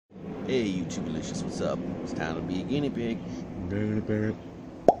Hey YouTube Delicious, what's up? It's time to be a guinea pig. I'm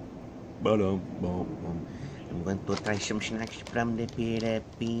going to try some snacks from the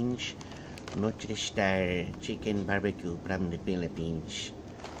Philippines. Nutri chicken barbecue from the Philippines.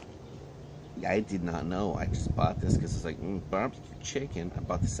 I did not know. I just bought this because it's like barbecue chicken. I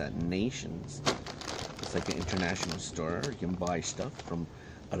bought this at Nations. It's like an international store. You can buy stuff from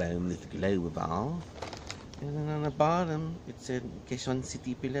around the globe. And then on the bottom, it said Quezon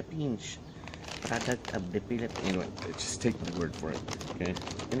City, Philippines. Product of the Philippines. Anyway, just take my word for it. Okay.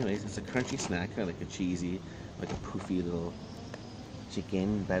 Anyways, it's a crunchy snack, kind of like a cheesy, like a poofy little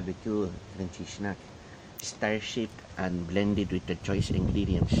chicken barbecue crunchy snack. Star-shaped and blended with the choice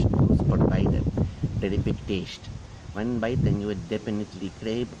ingredients provided. Terrific taste. One bite and you would definitely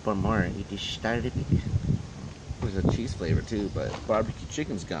crave for more. It is terrific. There's a cheese flavor too, but barbecue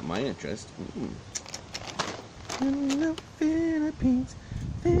chicken's got my interest. In the Philippines,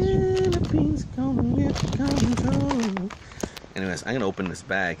 gonna get control. Anyways, I'm gonna open this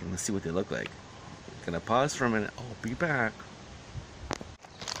bag and let's see what they look like. Gonna pause for a minute. I'll be back.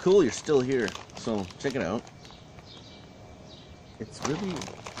 Cool, you're still here. So check it out. It's really,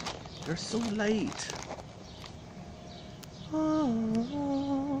 they're so light.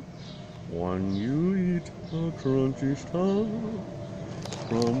 When you eat a crunchy stuff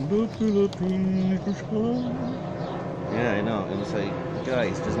from the Philippines. Yeah, I know. And it's like,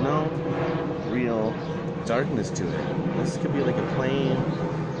 guys, there's no real darkness to it. This could be like a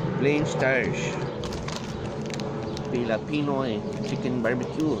plain starch Pinoy chicken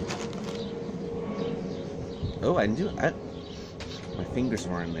barbecue. Oh, my fingers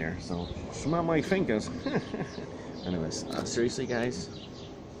were in there, so smell my fingers. Anyways, seriously, guys,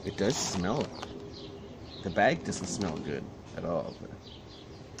 it does smell. The bag doesn't smell good at all. But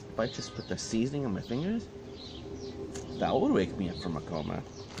if I just put the seasoning on my fingers, that would wake me up from a coma.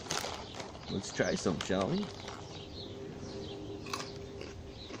 Let's try some, shall we?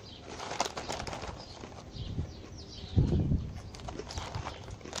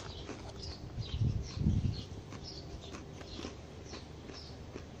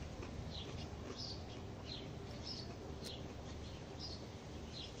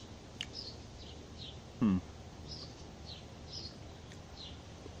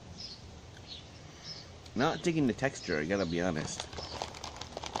 Not digging the texture, I gotta be honest.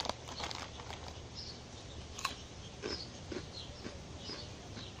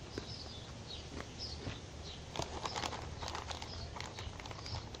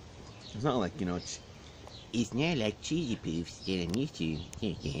 It's not like, it's not like cheesy poofs that I'm used to.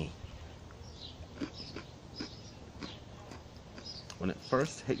 When it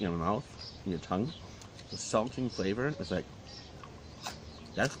first hit your mouth, your tongue, the salting flavor is like,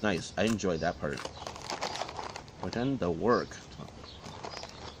 that's nice. I enjoy that part. But then the work.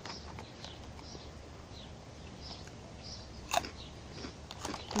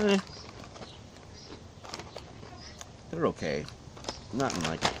 They're okay. Nothing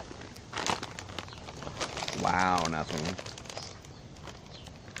like, wow, nothing.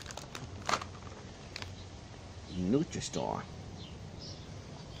 Nutri store.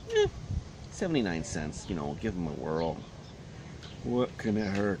 79 cents, give them a whirl. What can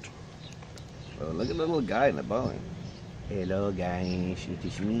it hurt? Oh, look at the little guy in the bottom. Hello guys, it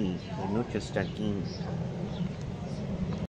is me, the Nutri Star King.